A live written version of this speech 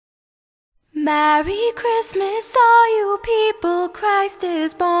Merry Christmas, all you people, Christ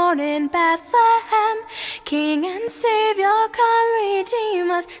is born in Bethlehem. King and Savior, come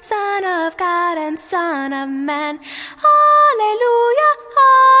redeem us, Son of God and Son of Man. Hallelujah,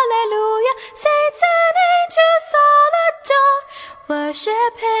 hallelujah, saints and angels all adore.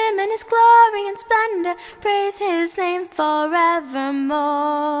 Worship Him in His glory and splendor, praise His name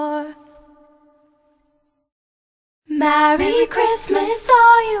forevermore. Merry Christmas,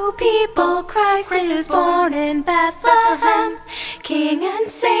 all you people, Christ is born in Bethlehem. King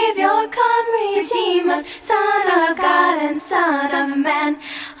and Savior, come redeem us, Sons of God and Son of Man.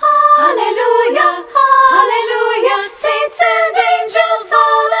 Hallelujah, hallelujah, saints and angels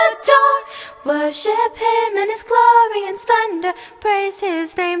all adore. Worship Him in His glory and splendor, praise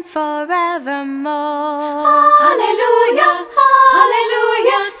His name forevermore. Hallelujah,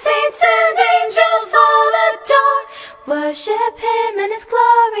 hallelujah, saints and angels all adore. Worship Him in His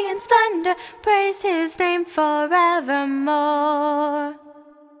glory and splendor, praise His name forevermore.